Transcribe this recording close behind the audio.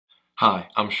Hi,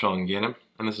 I'm Sean Gannon,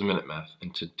 and this is Minute Math,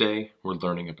 and today we're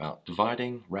learning about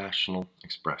dividing rational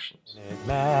expressions.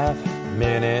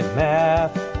 Minute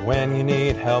Math, when you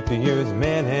need help you use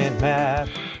Minute Math.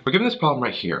 We're given this problem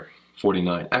right here,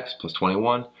 49x plus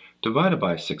 21 divided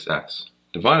by 6x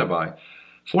divided by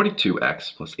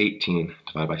 42x plus 18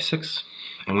 divided by 6,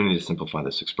 and we need to simplify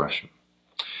this expression.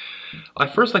 I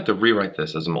first like to rewrite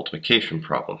this as a multiplication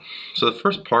problem. So the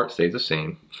first part stays the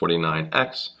same,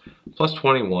 49x plus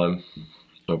 21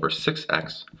 over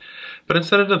 6x. But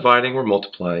instead of dividing, we're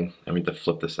multiplying, and we have to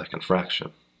flip the second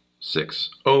fraction.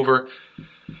 6 over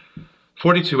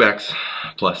 42x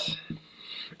plus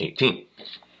 18.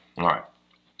 All right.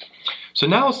 So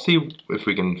now let's see if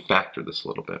we can factor this a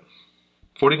little bit.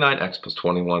 49x plus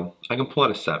 21, I can pull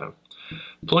out a 7.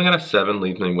 Pulling out a 7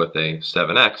 leaves me with a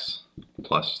 7x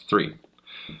plus 3.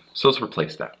 So let's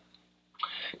replace that.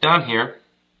 Down here,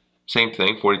 same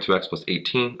thing, 42x plus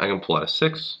 18, I can pull out a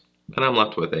 6, and I'm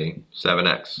left with a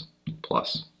 7x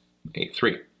plus a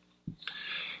 3.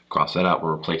 Cross that out,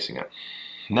 we're replacing it.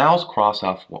 Now let's cross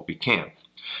off what we can.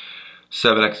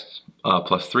 7x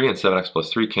plus 3 and 7x plus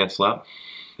 3 cancel out.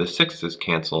 The 6's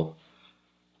cancel,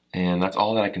 and that's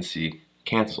all that I can see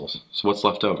cancels. So what's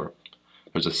left over?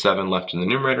 There's a 7 left in the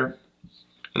numerator,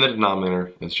 and the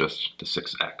denominator is just the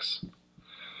 6x.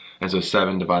 And so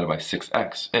 7 divided by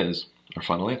 6x is our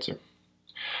final answer.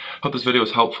 Hope this video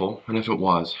was helpful, and if it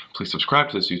was, please subscribe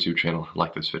to this YouTube channel and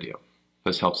like this video.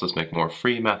 This helps us make more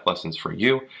free math lessons for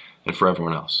you and for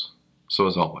everyone else. So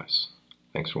as always,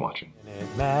 thanks for watching.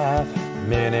 Minute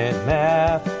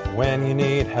Math, when you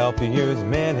need help you use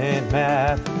Minute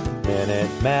Math.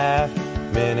 Minute Math,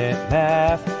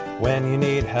 when you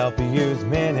need help you use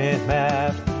Minute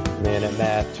Math.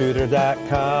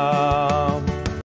 MinuteMathTutor.com